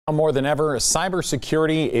More than ever,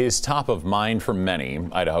 cybersecurity is top of mind for many.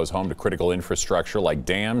 Idaho is home to critical infrastructure like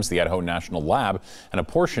dams, the Idaho National Lab, and a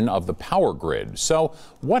portion of the power grid. So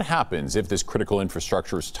what happens if this critical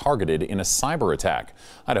infrastructure is targeted in a cyber attack?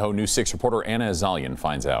 Idaho News 6 reporter Anna Azalian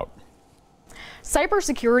finds out.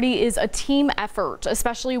 Cybersecurity is a team effort,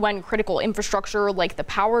 especially when critical infrastructure like the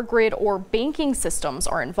power grid or banking systems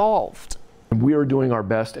are involved. We are doing our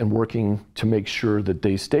best and working to make sure that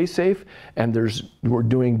they stay safe, and we're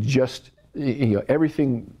doing just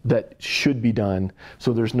everything that should be done,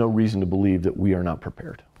 so there's no reason to believe that we are not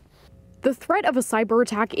prepared. The threat of a cyber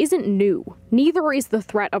attack isn't new. Neither is the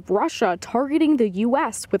threat of Russia targeting the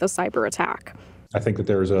U.S. with a cyber attack. I think that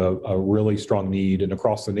there's a really strong need, and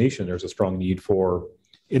across the nation there's a strong need for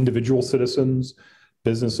individual citizens,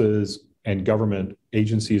 businesses, and government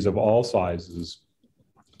agencies of all sizes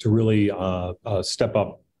to really step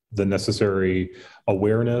up the necessary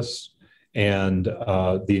awareness and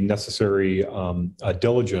the necessary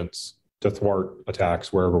diligence to thwart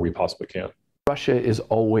attacks wherever we possibly can. Russia is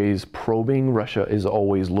always probing, Russia is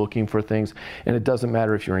always looking for things, and it doesn't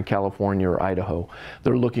matter if you're in California or Idaho,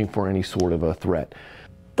 they're looking for any sort of a threat.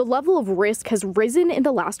 The level of risk has risen in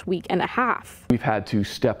the last week and a half. We've had to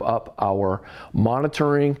step up our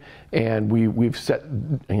monitoring, and we've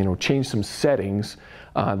changed some settings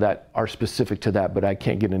that are specific to that, but I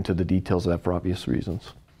can't get into the details of that for obvious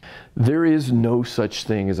reasons. There is no such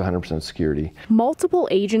thing as 100% security. Multiple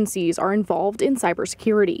agencies are involved in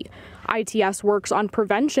cybersecurity. ITS works on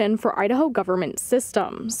prevention for Idaho government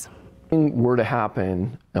systems. If something were to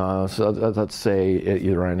happen, so let's say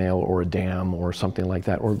either a nail or a dam or something like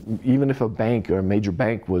that, or even if a bank or a major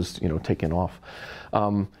bank was taken off,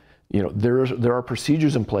 there are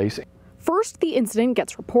procedures in place. First, the incident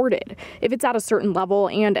gets reported. If it's at a certain level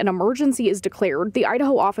and an emergency is declared, the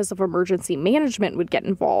Idaho Office of Emergency Management would get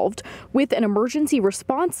involved with an emergency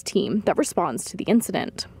response team that responds to the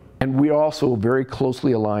incident. And we are also very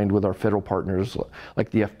closely aligned with our federal partners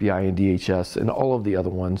like the FBI and DHS and all of the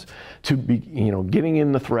other ones to be, getting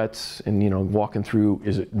in the threats and, walking through,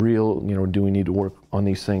 is it real? Do we need to work on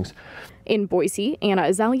these things? In Boise, Anna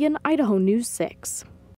Azalian, Idaho News 6.